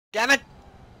Damn it!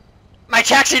 My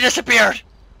taxi disappeared!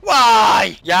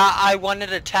 Why? Yeah, I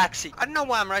wanted a taxi. I don't know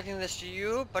why I'm writing this to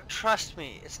you, but trust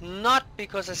me, it's not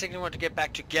because I simply want to get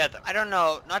back together. I don't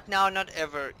know, not now, not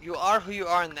ever. You are who you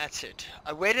are and that's it.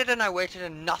 I waited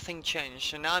and nothing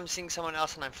changed, and now I'm seeing someone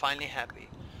else and I'm finally happy.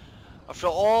 After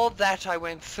all that I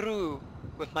went through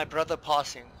with my brother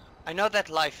passing, I know that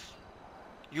life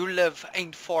you live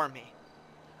ain't for me.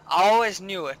 I always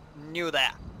knew it, knew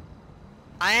that.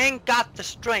 I ain't got the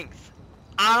strength.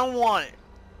 I don't want it.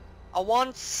 I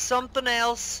want something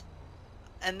else,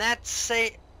 and that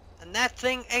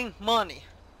thing ain't money.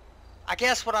 I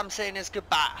guess what I'm saying is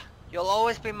goodbye. You'll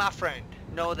always be my friend,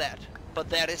 know that. But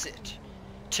that is it.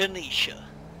 Tanisha.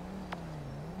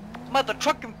 Mother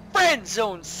trucking friend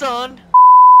zone, son.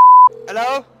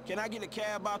 Hello? Can I get a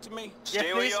cab out to me?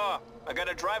 Stay where you are. I got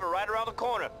a driver right around the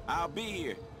corner. I'll be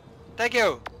here. Thank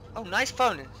you. Oh, nice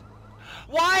phone.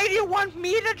 Why do you want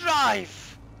me to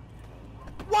drive?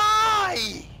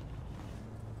 Why?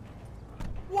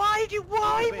 Why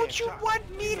would you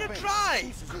want me to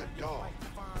drive?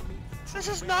 This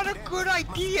is not a good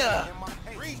idea.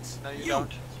 No, you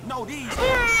don't. No, these.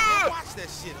 Watch that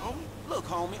shit, homie. Look,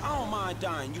 homie, I don't mind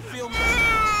dying. You feel me?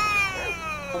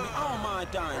 Homie, I don't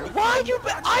mind dying. Why you?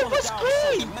 I was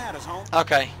green.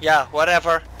 Okay, yeah,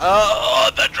 whatever. Oh,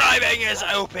 the driving is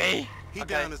OP. He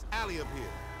down this alley up here.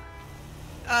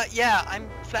 Yeah, I'm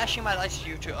flashing my lights to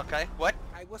you too. Okay, what?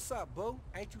 Hey, what's up, boo?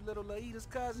 Ain't you little Laida's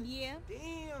cousin? Yeah. Damn,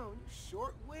 you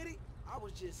short with it? I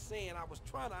was just saying I was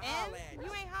trying to holler at you.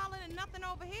 You ain't hollering at nothing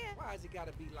over here. Why's it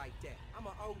gotta be like that? I'm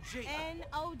an OG. And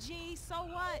OG, so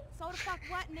what? So the fuck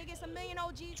what, nigga? It's a million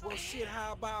OGs. Well, shit,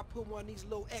 how about I put one of these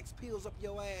little X pills up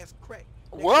your ass crack?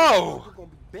 Whoa! You're gonna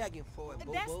be begging for it,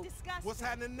 boo. That's disgusting. What's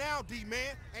happening now,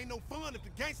 D-man? Ain't no fun if the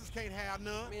gangsters can't have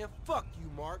none. Man, fuck you,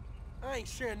 Mark. I ain't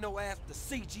sharing no ass to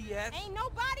CGS. Ain't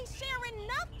nobody sharing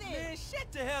nothing. Man,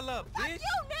 shut the hell up, fuck bitch. you,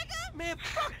 nigga. Man,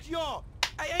 fuck y'all.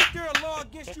 Hey, ain't there a law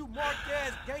against you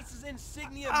marked-ass gangsters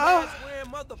insignia mask-wearing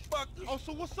motherfuckers? Oh,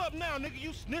 so what's up now, nigga? You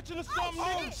snitching or something,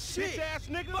 Oh, nigga? shit. Bitch-ass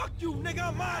nigga? Fuck you, nigga.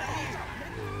 I'm out of here.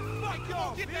 Fuck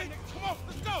y'all, Get that nigga. Come on,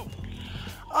 let's go.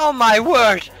 Oh my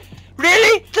word!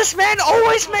 Really? This man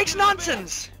always makes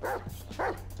nonsense!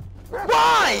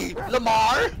 Why,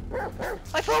 Lamar?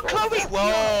 I thought Chloe.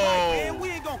 Whoa! Man, we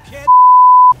ain't gonna catch.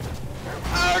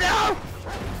 Oh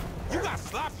no! You got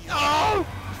sloppy. Oh!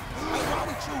 Hey, why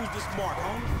we choose this Mark,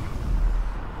 homie?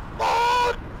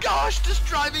 Oh gosh, this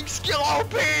driving skill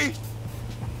OP! I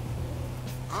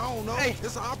don't know. Hey.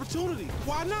 It's an opportunity.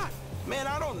 Why not? Man,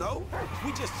 I don't know.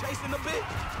 We just chasing a bitch.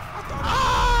 I thought.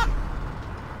 Ah!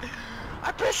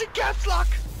 I'm pressing caps lock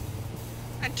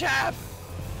and tab.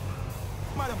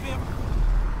 Might have been.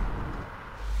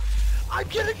 I'm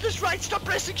getting this right. Stop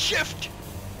pressing shift.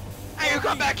 Hey, you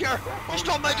come back here. You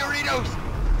stole my Doritos.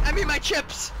 I mean my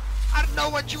chips. I don't know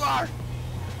what you are.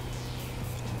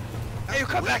 Hey, you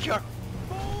come back here.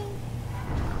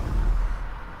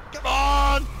 Come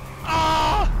on.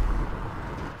 Ah!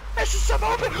 This is some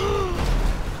open.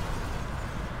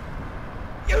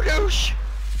 You douche.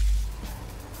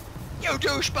 You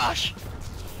douche, Bosh.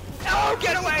 No,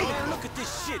 get away. Man, look at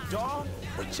this shit, dog.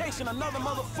 We're chasing another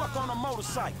motherfucker on a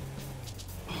motorcycle.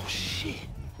 Oh, shit.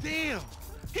 Damn.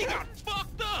 He got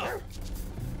fucked up.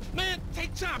 Man,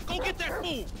 take time. Go get that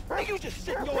fool. Nigga, you just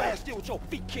sitting your ass there with your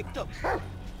feet kicked up. Come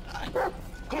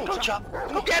on, Go, Chop. Chop.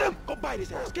 Go get him. Go bite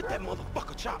his ass. Get that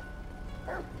motherfucker, Chop.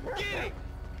 Get him.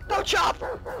 Go, Chop.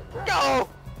 Go.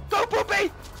 Go,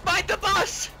 Poopy. Find the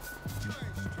bus.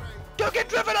 Don't get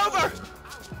driven over.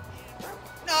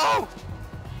 No.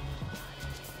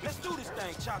 Let's do this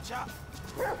thing, Chop Chop.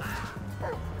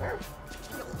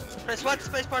 Press what?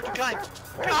 Spacebar to climb.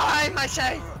 Climb, I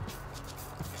say.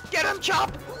 Get him,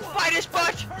 Chop. Fight his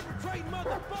butt.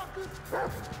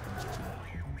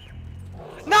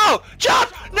 No,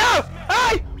 Chop. No.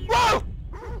 Hey. Whoa.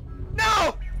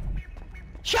 No.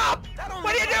 Chop.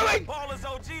 What are you doing? Ball is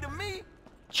OG to me.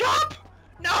 Chop.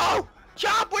 No.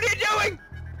 Chop. What are you doing?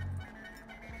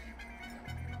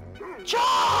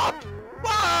 Chop.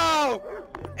 Whoa.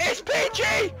 It's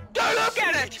PG. Don't look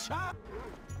at it. Chop.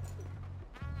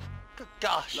 Good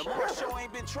gosh. Lamar sure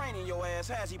ain't been training your ass,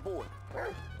 has he, boy?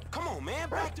 Come on, man,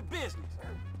 back to business.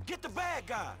 Get the bad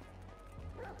guy.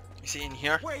 Is he in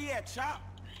here? Where he at, Chop?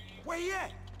 Where he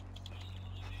at?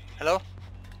 Hello?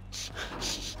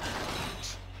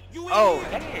 You in Oh,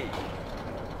 here? hey.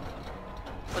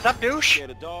 What's up, douche? Scared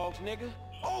of dogs, nigga?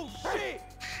 Oh, shit!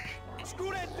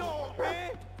 Screw that dog,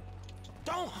 man!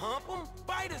 Don't hump him.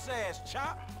 Bite his ass,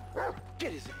 Chop.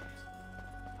 Get his ass.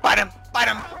 Bite him. Bite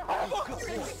him. Fuck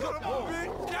you, son of a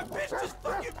bitch. That bitch just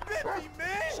fucking bit me,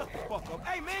 man. Shut the fuck up.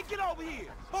 Hey, man, get over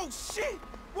here. Oh, shit.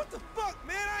 What the fuck,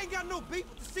 man? I ain't got no beef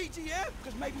with the CGF.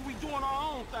 Cause maybe we doing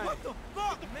our own thing. What the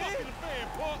fuck, man? Fuck in the fan,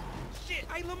 punk. Shit.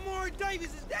 Hey, Lamar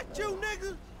Davis, is that you,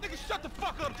 nigga? Nigga, shut the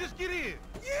fuck up. Just get in.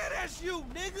 Yeah, that's you,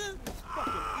 nigga.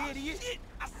 Fucking idiot. Shit.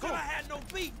 I said I had no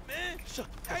beef, man. Shut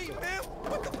the Hey, fuck up. man,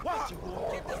 what the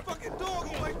fuck? Get this fucking dog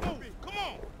away from me. Come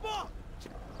on. Fuck.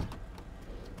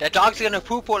 That dog's gonna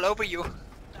poop all over you.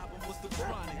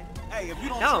 Hey, if you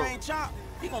don't No. train Chop,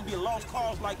 he gonna be a lost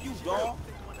cause like you, dog.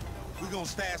 We gonna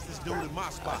stash this dude in my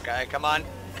spot. Okay, come on.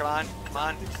 Come on. Come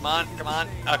on. Come on. Come on.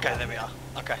 Okay, there we are.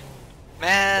 Okay.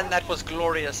 Man, that was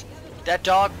glorious. That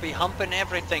dog be humping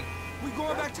everything. We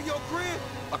going back to your crib?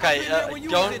 Okay, I've been there when you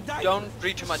was in diapers. don't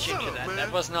read too much Shut into up, that. man.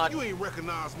 That was not. You ain't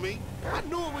recognize me. I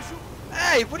knew it was you.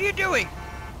 Hey, what are you doing?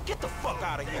 Get the fuck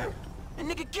out of here. And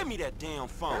nigga, give me that damn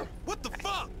phone. What the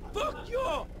fuck? Fuck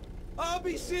y'all. I'll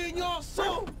be seeing y'all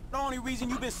soon. The only reason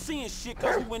you been seeing shit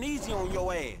cause we went easy on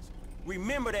your ass.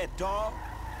 Remember that, dog?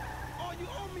 Oh, you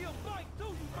owe me a bike too,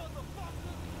 you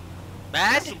motherfucker.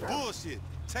 Mad? That's some bullshit.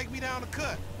 Take me down the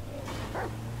cut.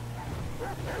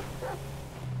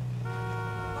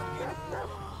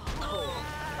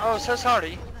 Oh, so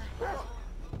sorry.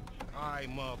 Alright,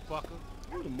 motherfucker.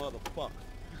 You the motherfucker.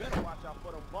 You better watch out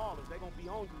for them ballers. They gonna be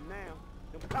on you now.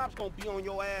 Them cops gonna be on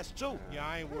your ass too. Yeah,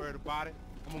 I ain't worried about it.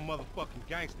 I'm a motherfucking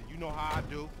gangster. You know how I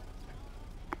do.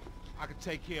 I can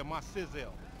take care of my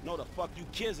sizzle. No, the fuck you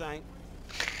kids ain't.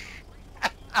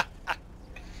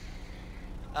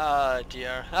 Oh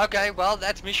dear. Okay, well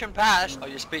that's mission passed. Oh,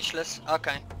 you're speechless?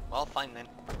 Okay. Well, fine then.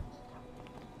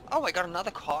 Oh, I got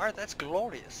another car? That's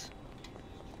glorious.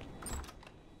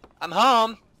 I'm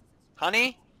home.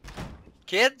 Honey?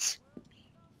 Kids?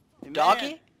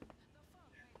 Doggy?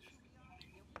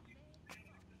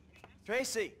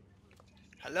 Tracy.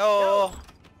 Hello?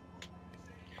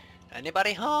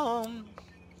 Anybody home?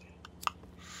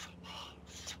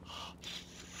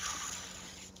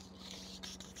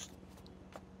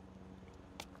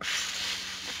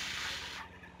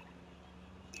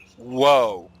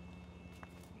 Whoa.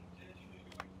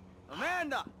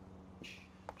 Amanda!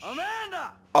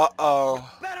 Amanda!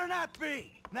 Uh-oh. Better not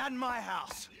be! Not in my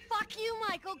house. Fuck you,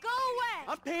 Michael. Go away.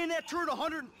 I'm paying that turd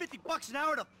 $150 an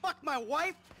hour to fuck my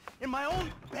wife in my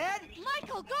own bed?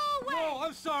 Michael, go away. No,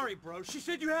 I'm sorry, bro. She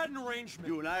said you had an arrangement.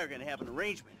 You and I are gonna have an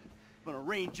arrangement. I'm gonna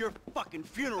arrange your fucking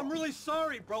funeral. I'm really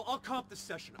sorry, bro. I'll comp the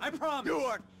session. I promise. You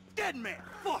are dead, man.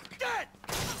 Fuck. Dead!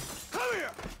 Come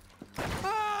here!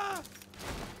 Ah!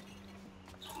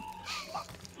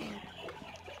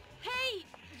 Hey,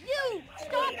 you!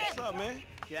 Stop it! What's up, man?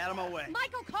 Get out of my way.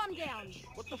 Michael, calm down.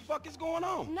 What the fuck is going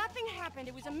on? Nothing happened.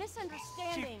 It was a She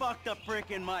misunderstanding. fucked a brick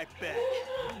in my bed.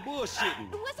 You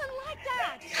bullshitting. It wasn't like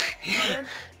that.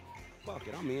 Fuck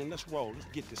it, I'm in. Let's roll. Let's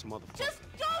get this motherfucker. Just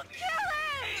don't kill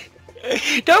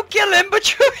him! Don't kill him,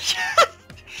 but you...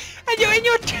 and you're in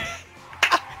your...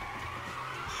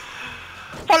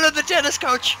 Follow the tennis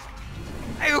coach.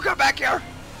 Hey, you come back here.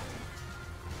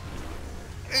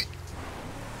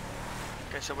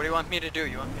 Okay, so what do you want me to do?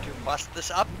 You want me to bust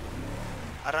this up?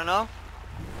 I don't know.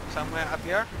 Somewhere up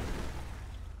here?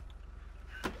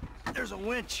 There's a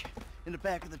winch in the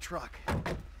back of the truck.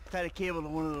 Tied a cable to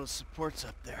one of those supports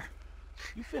up there.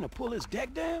 You finna pull his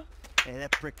deck down? Hey,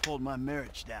 that prick pulled my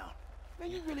marriage down. Man,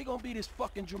 you really gonna be this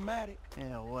fucking dramatic?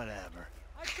 Yeah, whatever.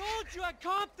 I told you I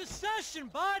comped the session,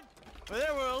 bud! Well,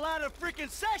 there were a lot of freaking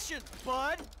sessions,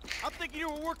 bud! I'm thinking you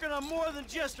were working on more than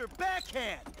just her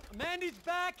backhand! Mandy's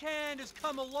backhand has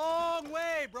come a long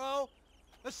way, bro.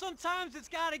 But sometimes it's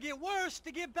gotta get worse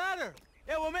to get better.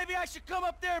 Yeah, well, maybe I should come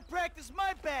up there and practice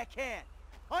my backhand!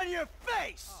 On your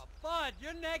face! Oh, bud,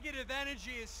 your negative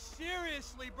energy is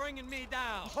seriously bringing me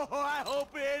down. Oh, I hope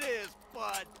it is,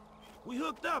 bud! We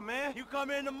hooked up, man. You come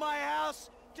into my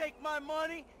house, take my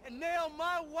money, and nail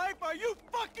my wife? Are you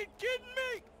fucking kidding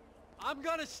me? I'm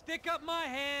gonna stick up my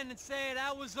hand and say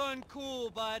that was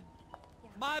uncool, bud.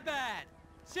 My bad.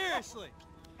 Seriously.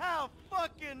 How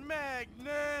fucking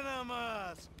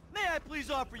magnanimous! May I please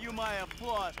offer you my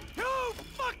applause? You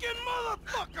fucking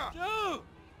motherfucker! Dude!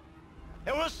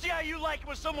 And we'll see how you like it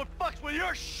when someone fucks with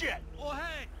your shit! Well,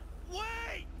 hey,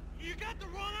 wait! You got the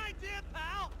wrong idea,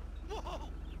 pal! Whoa!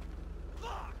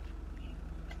 Fuck!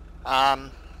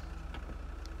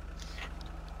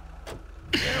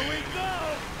 Here we go!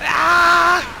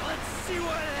 Ah! Let's see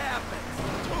what happens!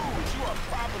 Dude, you are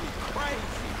probably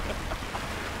crazy.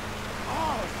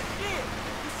 Oh, shit!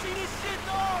 You see this shit,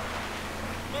 dog?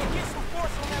 Man, get some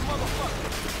force on that motherfucker!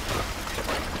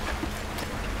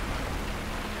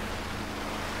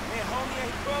 Man, homie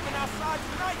ain't rubbing outside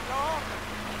tonight, dog!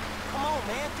 Come on,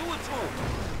 man, do it to him.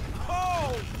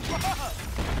 Oh, fuck!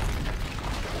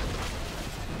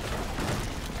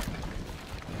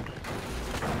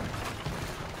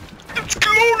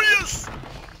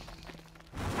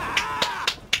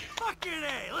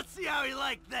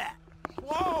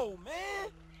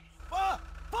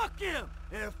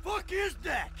 is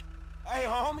that? Hey,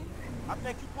 homie, I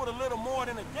think you put a little more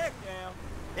than a deck down.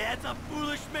 That's a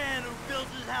foolish man who builds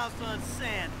his house on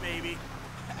sand, baby.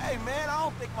 Hey, man, I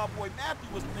don't think my boy Matthew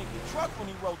was thinking truck when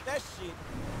he wrote that shit.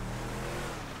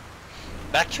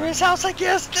 Back to his house, I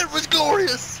guess. That was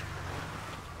glorious.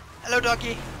 Hello,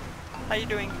 doggy. How you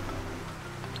doing?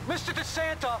 Mr.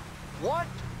 DeSanta, what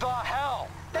the hell?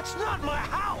 That's not my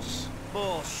house!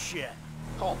 Bullshit.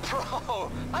 Oh,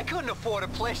 bro, I couldn't afford a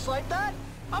place like that.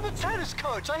 I'm a tennis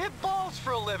coach. I hit balls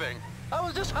for a living. I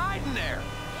was just hiding there.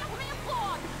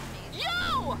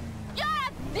 You! You're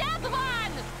a dead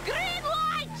one! Green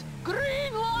light!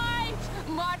 Green light!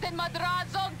 Martin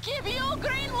Madrazo, give you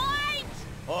green light!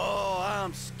 Oh,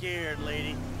 I'm scared,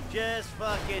 lady. Just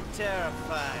fucking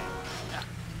terrified.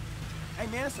 Hey,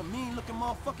 man, it's a mean-looking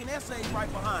motherfucking essay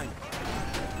right behind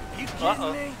you. You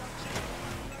kidding me?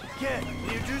 Kid, can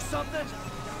you do something?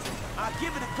 I'll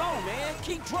give it a go, man.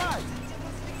 Keep driving.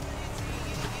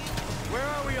 Where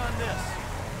are we on this?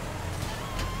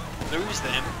 Lose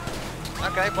them.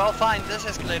 Okay, well, fine. This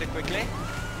escalated quickly.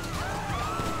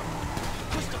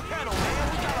 Push the pedal,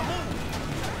 man. We gotta move.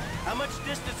 How much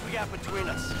distance we got between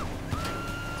us?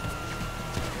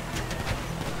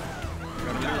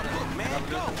 Man,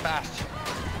 go. Fast.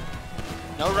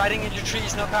 No riding into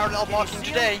trees, no parallel parking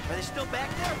today. Are they still back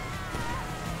there?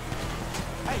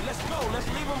 Hey, let's go. Let's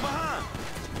leave them behind.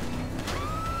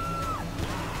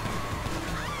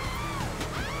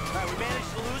 Alright, we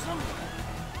managed to lose them?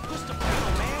 Push the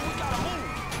pedal, man. We gotta move.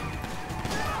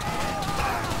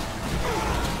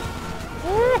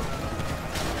 Woo!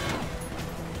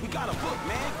 We got a book,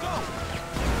 man. Go.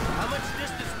 How much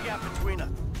distance we got between us?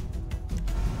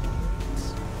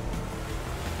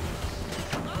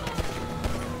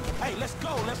 Hey, let's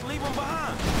go. Let's leave them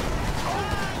behind.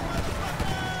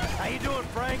 How you doing,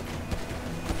 Frank?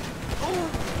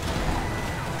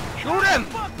 Shoot him!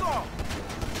 Fuck off.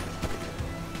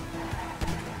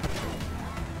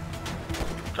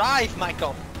 Drive,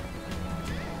 Michael.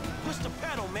 Push the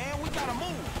pedal, man. We gotta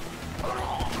move.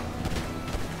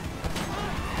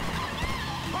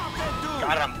 Pop that dude.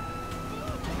 Got him.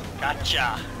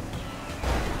 Gotcha.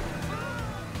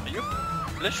 Are you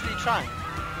literally trying?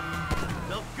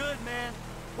 Felt good, man.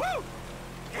 Woo!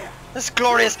 This is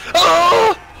glorious.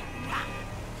 Oh!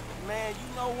 Man,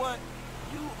 you know what?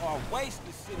 You are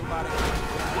wasted sitting by that.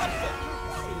 What the?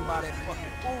 Sitting by that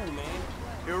fucking fool, man.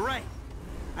 You're right.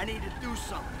 I need to do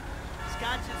something.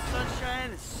 Scotch and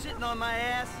sunshine is sitting on my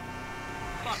ass.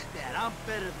 Fuck that. I'm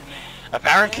better than that.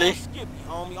 Apparently. Man, skip you,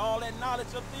 homie. All that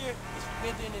knowledge up there is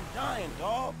withering and dying,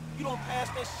 dog. You don't pass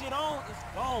that shit on, it's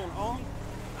gone, homie.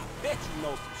 I bet you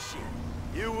know some shit.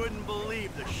 You wouldn't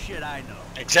believe the shit I know.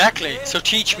 Exactly. So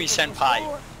teach me,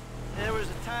 senpai. There was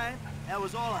a time, that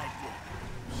was all I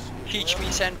did. Teach me,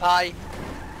 senpai.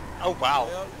 Oh, wow.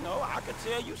 Well, no, I could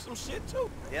tell you some shit, too.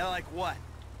 Yeah, like what?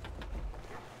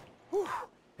 Whew.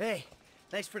 Hey,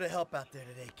 thanks for the help out there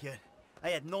today, kid. I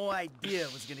had no idea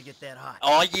it was gonna get that hot.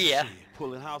 Oh, yeah.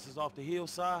 Pulling houses off the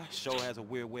hillside sure has a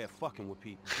weird way of fucking with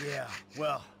people. Yeah,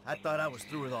 well, I thought I was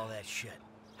through with all that shit.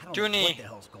 I don't Dooney. know what the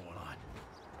hell's going on.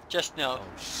 Just know.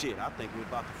 Oh, shit, I think we're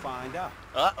about to find out.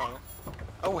 Uh-oh.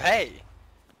 Oh, hey.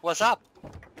 What's up?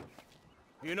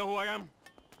 You know who I am?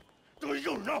 Do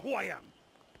you know who I am?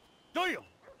 Do you?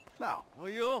 No. Oh,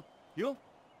 you? You?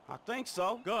 I think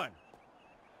so. Good.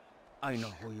 I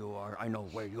know who you are. I know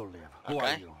where you live. Who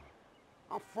Okay. are you?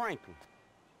 I'm Franklin.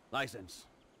 License.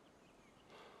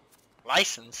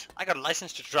 License? I got a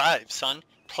license to drive, son.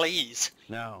 Please.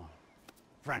 Now,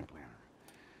 Franklin,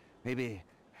 maybe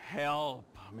help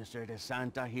Mr.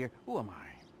 DeSanta here. Who am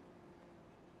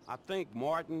I? I think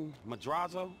Martin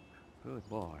Madrazo. Good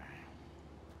boy.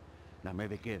 Now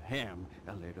maybe give him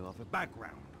a little of a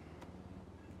background.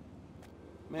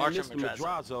 Man, Martin Mr.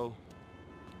 Madrazo.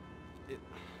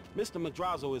 Mr.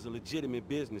 Madrazo is a legitimate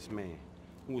businessman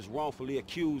who was wrongfully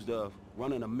accused of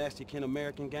running a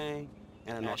Mexican-American gang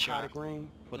and a narcotic ring,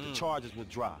 but the charges were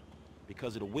dropped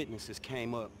because of the witnesses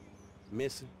came up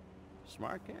missing.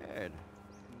 Smart kid.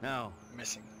 Now,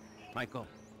 Missing. Michael,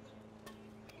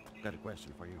 got a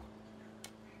question for you.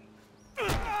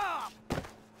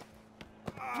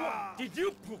 Did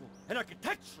you pull an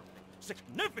architectural,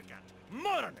 significant,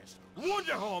 modernist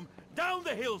wonder home down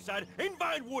the hillside in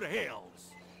Vinewood Hills?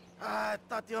 I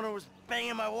thought the owner was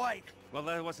banging my wife. Well,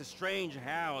 that was a strange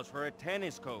house for a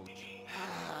tennis coach.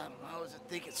 I wasn't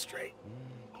thinking straight.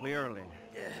 Clearly.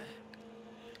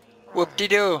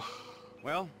 Whoop-de-doo.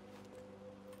 Well,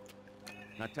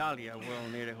 Natalia will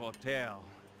need a hotel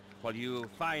while you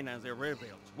finance the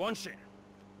rebuild, won't she?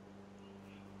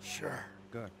 Sure.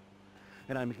 Good.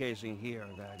 And I'm guessing here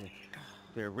that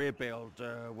The rebuild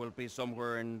will be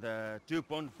somewhere in the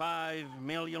 2.5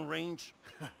 million range.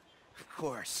 Of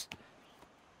course.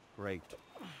 Great.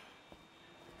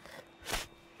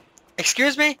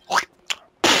 Excuse me?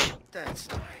 That's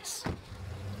nice.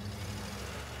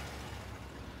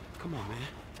 Come on, man.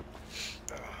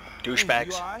 Douchebags.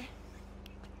 You all right?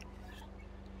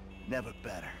 Never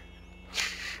better.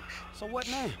 So what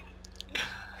now?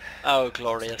 Oh, Looks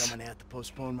glorious. like I'm gonna have to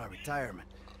postpone my retirement.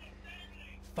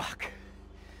 Fuck.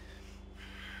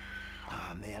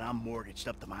 Oh man, I'm mortgaged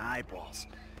up to my eyeballs.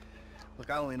 Look,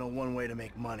 I only know one way to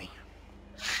make money.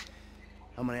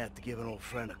 I'm gonna have to give an old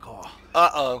friend a call.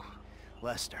 Uh-oh.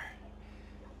 Lester.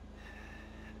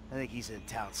 I think he's in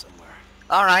town somewhere.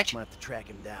 Alright. I'm gonna have to track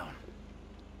him down.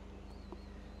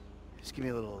 Just give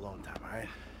me a little alone time, alright?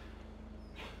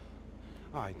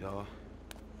 All right, dawg.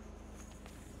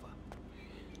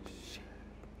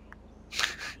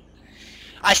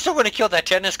 I still want to kill that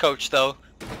tennis coach, though.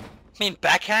 I mean,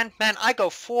 backhand? Man, I go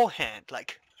forehand,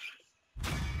 like...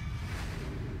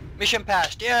 Mission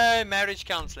passed. Yay, marriage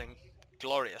counseling.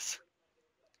 Glorious.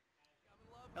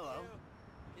 Hello.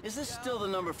 Is this still the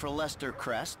number for Lester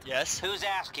Crest? Yes. Who's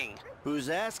asking? Who's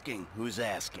asking? Who's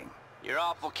asking? You're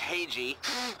awful cagey.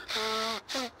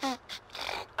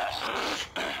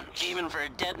 Even for a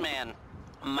dead man,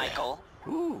 Michael.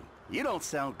 Ooh, you don't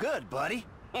sound good, buddy.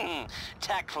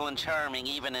 Tactful and charming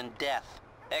even in death.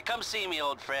 Come see me,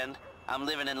 old friend. I'm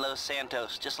living in Los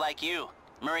Santos, just like you.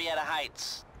 Murrieta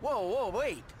Heights. Whoa,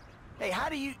 wait. Hey, how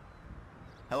do you...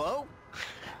 Hello?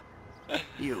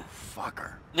 You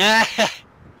fucker.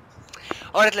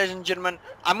 Alright, ladies and gentlemen,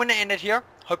 I'm gonna end it here.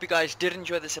 Hope you guys did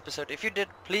enjoy this episode. If you did,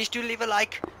 please do leave a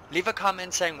like, leave a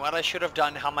comment saying what I should have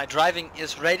done, how my driving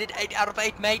is rated 8 out of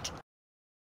 8, mate.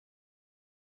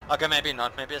 Okay, maybe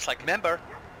not. Maybe it's like, remember,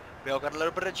 we all got a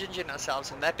little bit of ginger in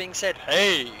ourselves. And that being said,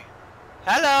 hey,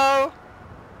 hello.